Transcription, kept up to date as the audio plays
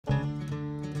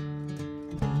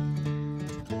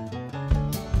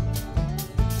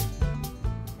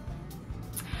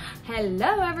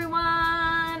Hello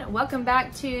everyone, welcome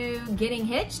back to Getting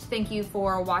Hitched. Thank you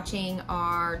for watching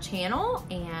our channel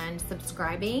and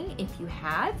subscribing if you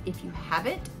have. If you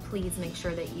haven't, please make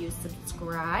sure that you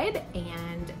subscribe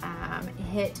and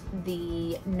hit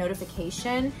the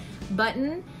notification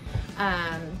button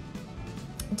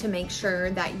to make sure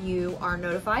that you are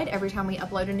notified every time we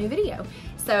upload a new video.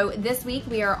 So this week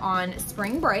we are on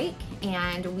spring break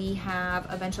and we have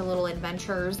a bunch of little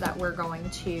adventures that we're going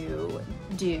to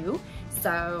do.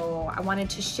 So I wanted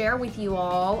to share with you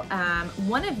all,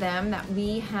 one of them that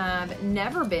we have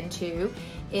never been to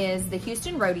is the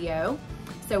Houston Rodeo.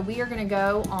 So we are gonna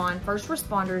go on First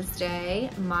Responders Day.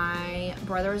 My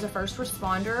brother is a first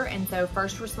responder, and so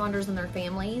first responders and their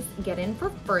families get in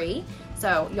for free.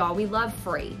 So y'all, we love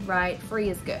free, right? Free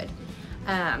is good.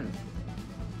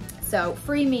 So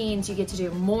free means you get to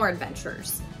do more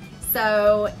adventures.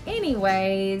 So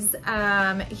anyways,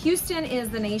 Houston is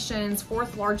the nation's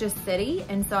 4th largest city,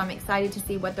 and so I'm excited to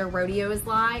see what their rodeo is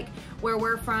like. Where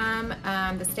we're from,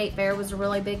 the state fair was a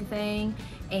really big thing,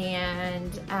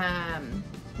 and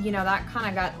you know, that kind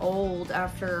of got old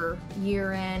after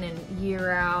year in and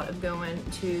year out of going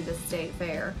to the state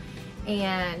fair.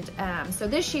 And so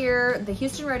this year, the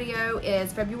Houston Rodeo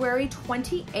is February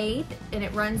 28th, and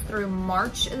it runs through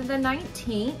March the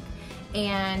 19th.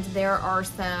 And there are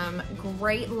some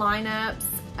great lineups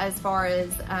as far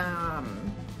as,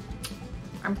 I'm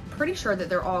pretty sure that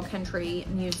they're all country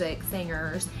music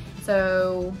singers.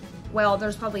 So, well,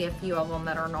 there's probably a few of them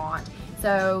that are not.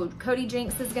 So Cody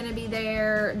Jinks is gonna be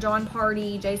there, John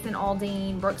Party, Jason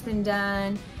Aldean, Brooks and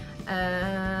Dunn,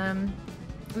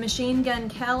 Machine Gun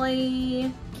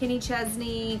Kelly, Kenny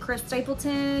Chesney, Chris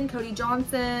Stapleton, Cody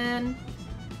Johnson,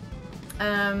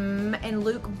 and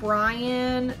Luke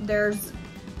Bryan. There's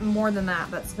more than that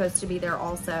that's supposed to be there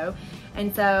also.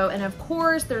 And so, and of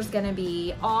course, there's gonna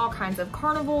be all kinds of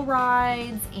carnival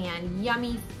rides and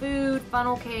yummy food,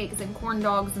 funnel cakes and corn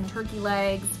dogs and turkey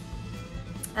legs.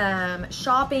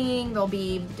 Shopping, there'll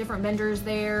be different vendors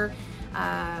there,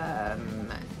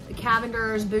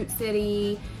 Cavender's, Boot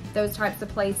City, those types of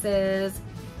places.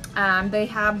 They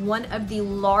have one of the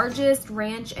largest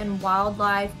ranch and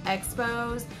wildlife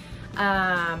expos.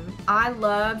 I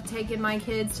love taking my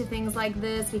kids to things like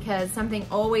this because something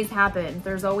always happens.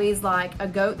 There's always like a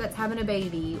goat that's having a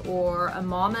baby or a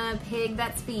mama pig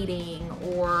that's feeding,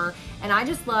 and I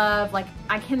just love, like,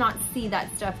 I cannot see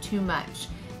that stuff too much.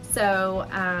 So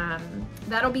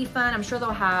that'll be fun. I'm sure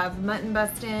they'll have mutton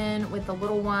busting with the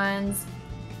little ones.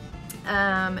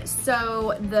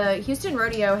 So the Houston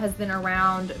Rodeo has been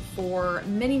around for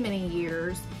many, many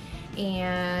years,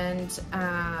 and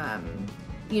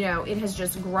you know, it has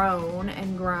just grown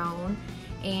and grown.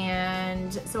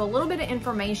 And so a little bit of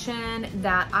information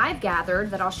that I've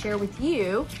gathered that I'll share with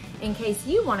you in case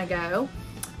you want to go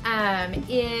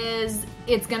is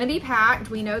it's going to be packed.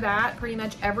 We know that pretty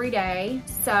much every day.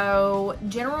 So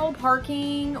general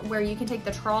parking, where you can take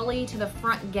the trolley to the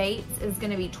front gates, is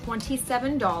going to be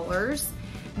 $27.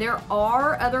 There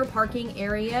are other parking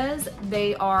areas.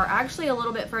 They are actually a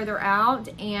little bit further out,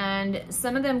 and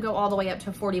some of them go all the way up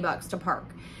to 40 bucks to park.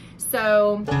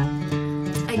 So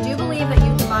I do believe that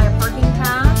you can buy a parking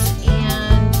pass,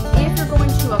 and if you're going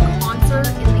to a concert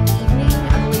in the evening,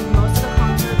 I believe most of the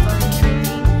concerts are in the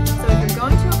evening. So if you're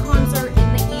going to a concert in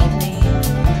the evening,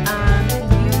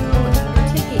 your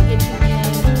ticket gets you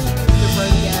in the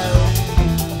rodeo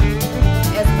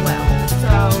as well.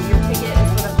 So your ticket is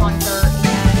for the concert,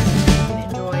 and you can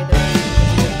enjoy the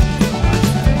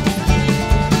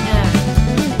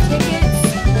tickets.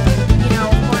 You know,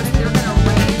 of course, they're gonna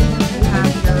range. You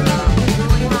have your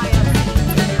really high up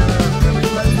seats and your really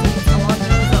low seats. A lot of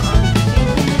those are already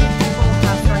taken. People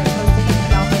have started posting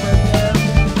about the rodeo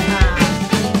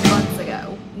months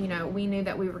ago. You know, we knew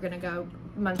that we were gonna go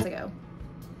months ago.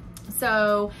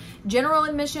 So general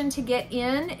admission to get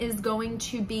in is going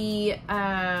to be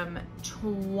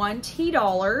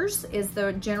 $20 is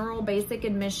the general basic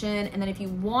admission. And then if you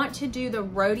want to do the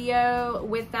rodeo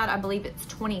with that, I believe it's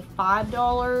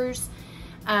 $25.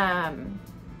 And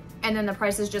then the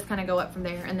prices just kind of go up from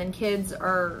there. And then kids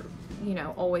are, you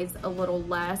know, always a little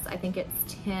less. I think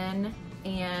it's 10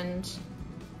 and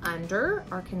under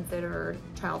are considered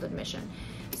child admission.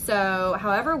 So,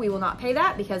 however, we will not pay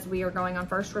that because we are going on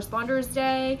First Responders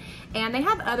Day. And they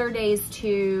have other days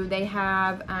too. They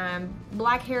have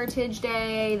Black Heritage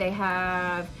Day. They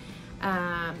have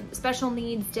Special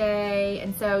Needs Day.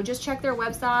 And so just check their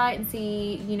website and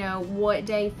see, you know, what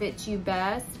day fits you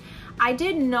best. I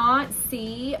did not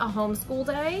see a homeschool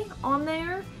day on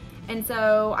there. And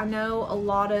so I know a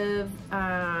lot of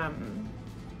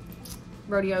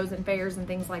rodeos and fairs and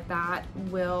things like that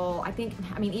will, I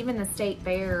mean, even the State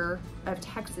Fair of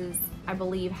Texas, I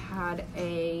believe, had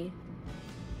a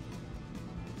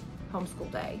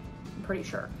homeschool day, I'm pretty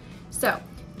sure. So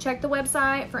check the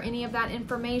website for any of that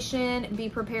information. Be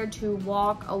prepared to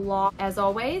walk along. As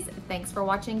always, thanks for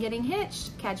watching Getting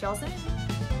Hitched. Catch y'all soon.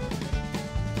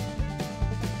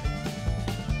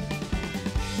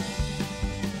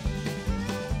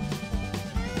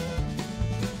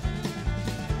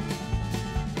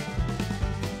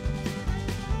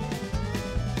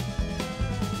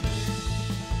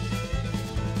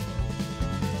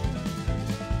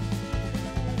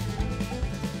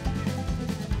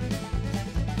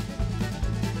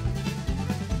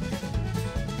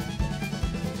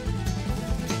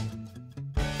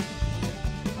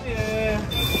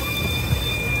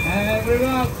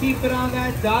 Everyone, keep it on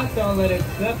that dot, don't let it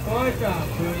slip or drop.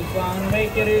 Who's gonna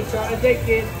make it, who's gonna take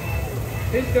it?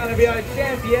 Who's gonna be our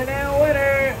champion and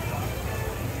winner?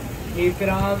 Keep it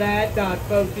on that dot,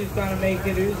 folks. Who's gonna make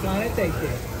it, who's gonna take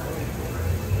it?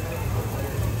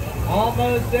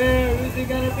 Almost there, who's it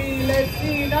gonna be? Let's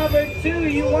see, number 2,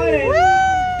 you won it! Woo!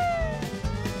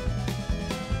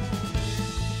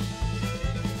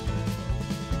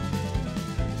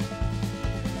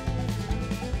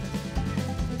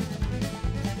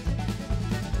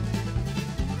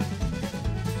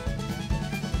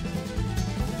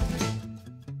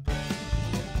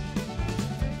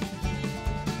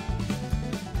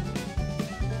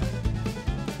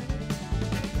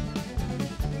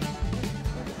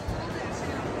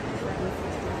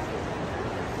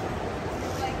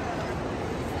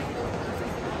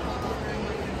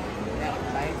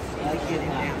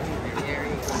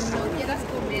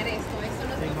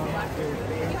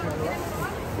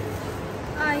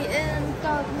 I am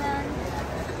Dogman.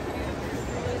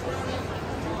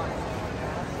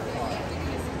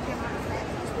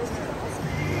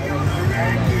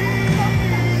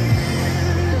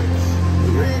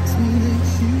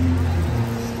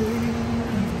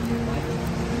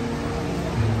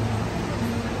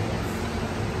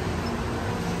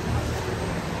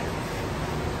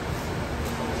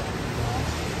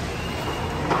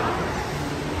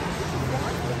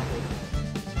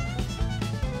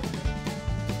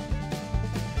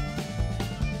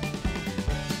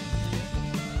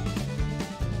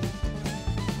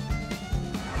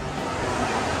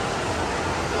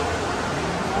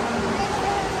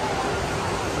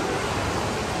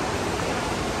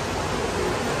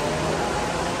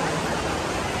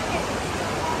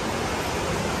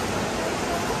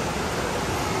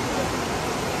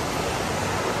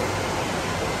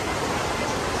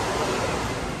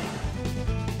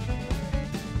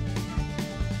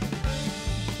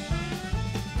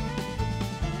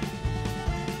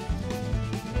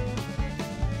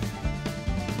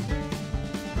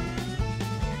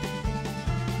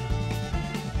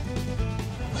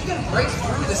 We can break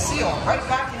through the seal, right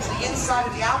back into the inside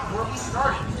of the apple where we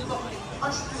started. Look,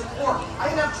 punch through the core. I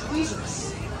didn't have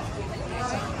tweezers.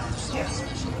 Yes.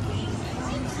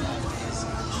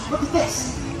 Look at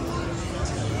this.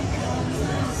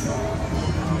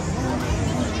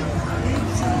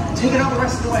 Take it out the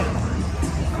rest of the way.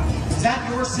 Is that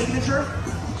your signature?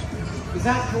 Is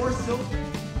that your silk?